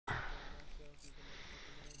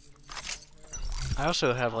I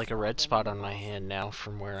also have like a red spot on my hand now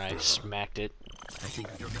from where I smacked it. I think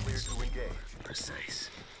you're clear to engage. Precise.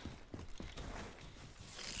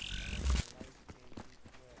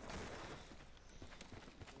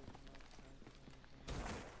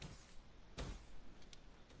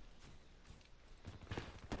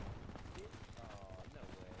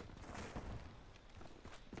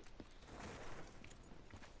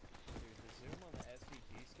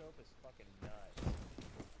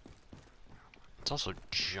 It's also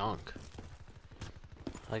junk.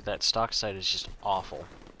 Like that stock site is just awful.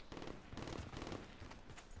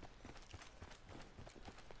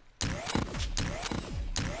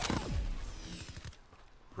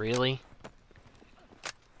 Really?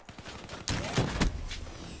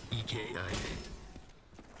 EKIA.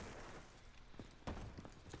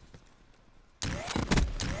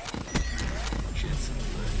 Jensen.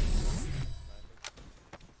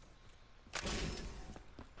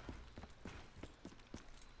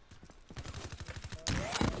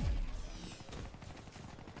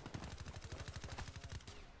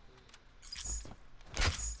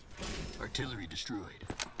 Artillery destroyed.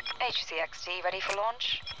 HCXD ready for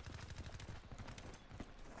launch?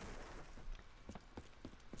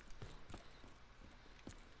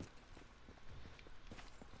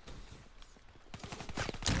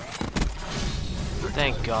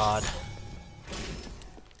 Thank God.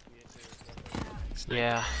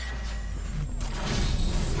 Yeah.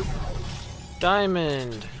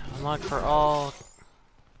 Diamond! Unlocked for all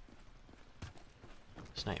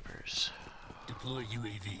snipers. Deploy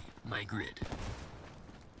UAV. My grid.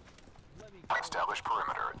 Establish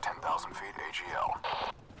perimeter at 10,000 feet AGL.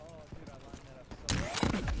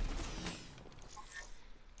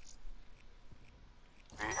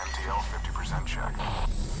 The MTL 50% check.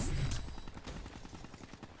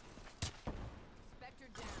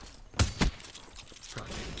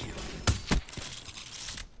 Project kill.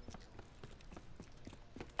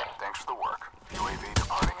 Thanks for the work. UAV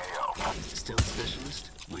departing AO. Stealth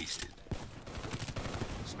specialist wasted.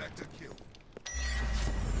 Spectre kill.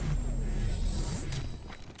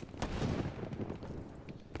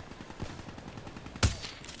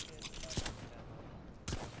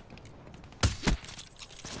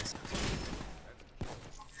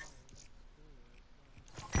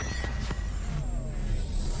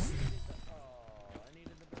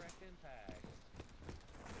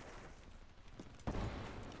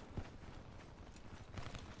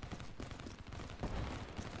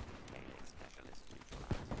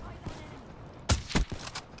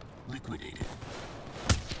 Liquidated.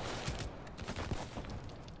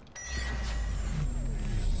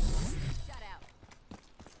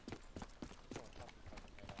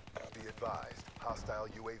 Be advised, hostile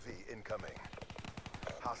UAV incoming.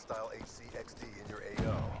 Hostile HCXD in your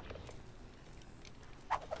AO.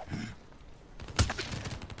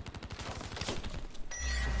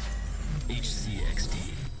 HCXD.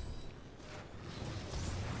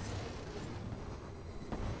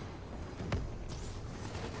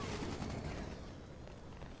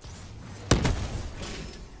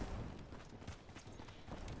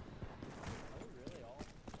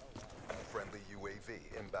 Friendly UAV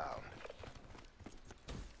inbound.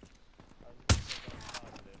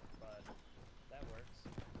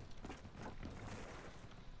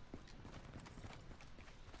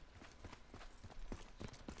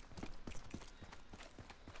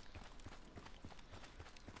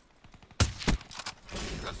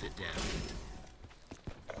 Rough it down.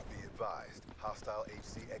 Be advised, hostile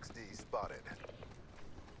HCXD spotted.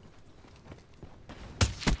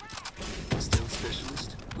 Stealth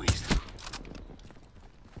specialist wasted.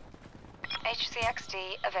 HCXD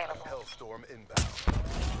available. Hellstorm inbound.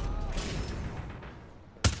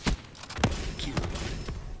 Kill.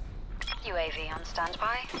 UAV on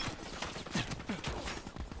standby.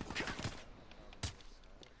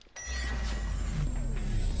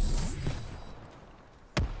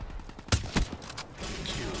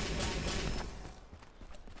 Kill.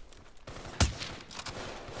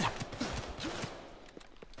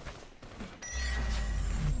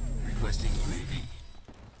 Requesting UAV.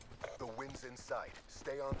 The wind's in sight.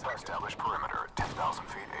 Stay on target. Establish perimeter at 10,000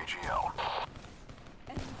 feet AGL.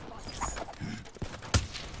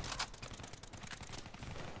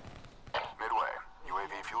 Midway.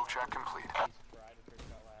 UAV fuel check complete.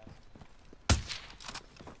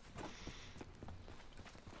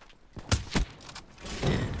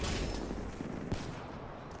 Dead.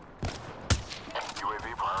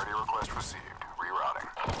 UAV priority request received. Rerouting.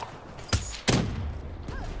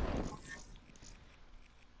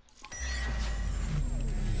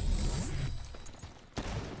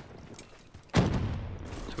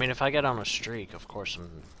 I mean, if I get on a streak, of course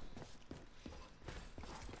I'm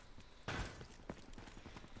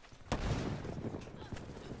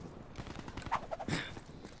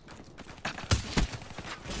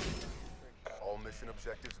Mission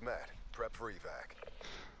objectives met. Prep for evac.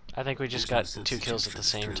 I think we just got 2 kills at the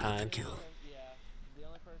same time. Kill. Yeah, the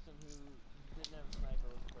only person who didn't have a sniper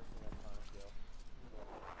was the person who had final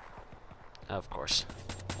kill. Of course.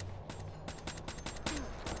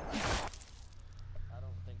 I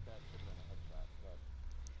don't think that should have been a headshot, but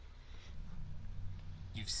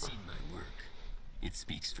You've seen my work. It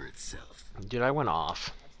speaks for itself. Dude, I went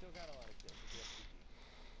off. I still got a lot of kills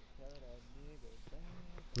with the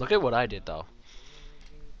SPG. Look at what I did, though.